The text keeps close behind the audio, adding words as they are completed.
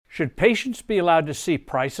Should patients be allowed to see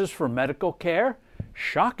prices for medical care?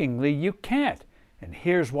 Shockingly, you can't, and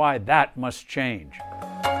here's why that must change.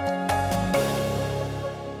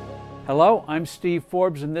 Hello, I'm Steve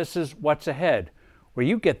Forbes, and this is What's Ahead, where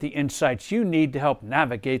you get the insights you need to help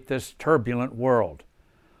navigate this turbulent world.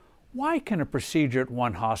 Why can a procedure at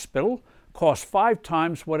one hospital cost 5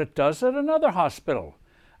 times what it does at another hospital?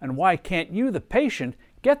 And why can't you, the patient,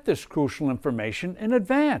 get this crucial information in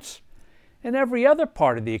advance? In every other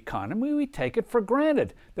part of the economy, we take it for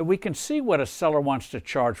granted that we can see what a seller wants to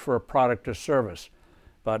charge for a product or service.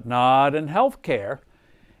 But not in healthcare.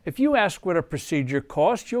 If you ask what a procedure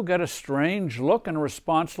costs, you'll get a strange look and a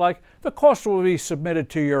response like, the cost will be submitted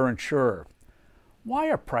to your insurer. Why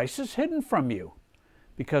are prices hidden from you?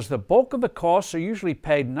 Because the bulk of the costs are usually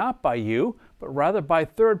paid not by you, but rather by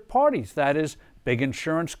third parties, that is, big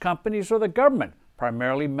insurance companies or the government,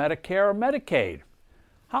 primarily Medicare or Medicaid.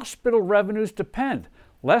 Hospital revenues depend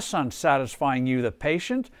less on satisfying you, the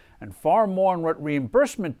patient, and far more on what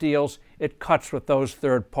reimbursement deals it cuts with those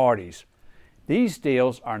third parties. These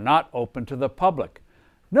deals are not open to the public.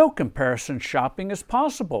 No comparison shopping is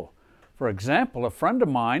possible. For example, a friend of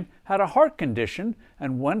mine had a heart condition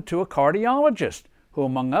and went to a cardiologist, who,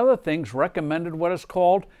 among other things, recommended what is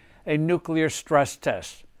called a nuclear stress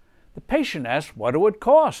test. The patient asked what it would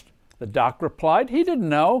cost. The doc replied he didn't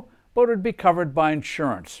know, but it would be covered by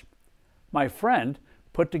insurance. My friend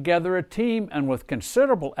put together a team and with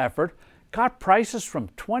considerable effort got prices from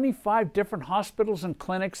 25 different hospitals and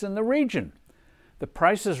clinics in the region. The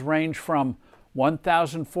prices range from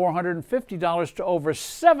 $1,450 to over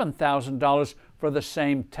 $7,000 for the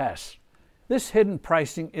same tests. This hidden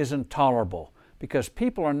pricing is intolerable because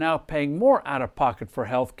people are now paying more out-of-pocket for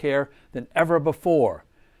health care than ever before,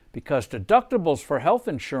 because deductibles for health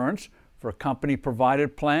insurance for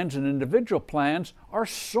company-provided plans and individual plans are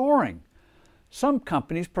soaring. Some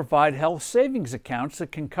companies provide health savings accounts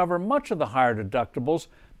that can cover much of the higher deductibles,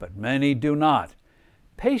 but many do not.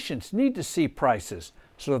 Patients need to see prices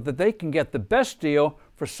so that they can get the best deal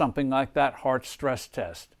for something like that heart stress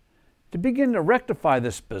test. To begin to rectify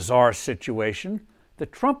this bizarre situation, the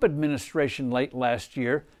Trump administration late last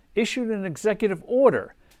year issued an executive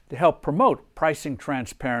order to help promote pricing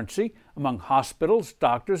transparency among hospitals,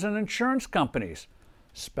 doctors, and insurance companies.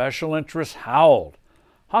 Special interests howled.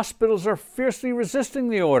 Hospitals are fiercely resisting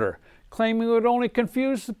the order, claiming it would only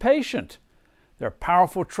confuse the patient. Their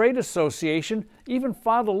powerful trade association even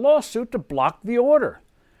filed a lawsuit to block the order.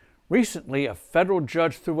 Recently, a federal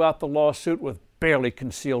judge threw out the lawsuit with barely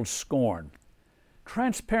concealed scorn.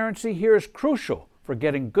 Transparency here is crucial for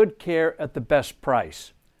getting good care at the best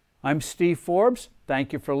price. I'm Steve Forbes.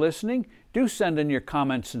 Thank you for listening. Do send in your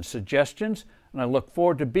comments and suggestions, and I look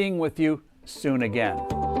forward to being with you soon again.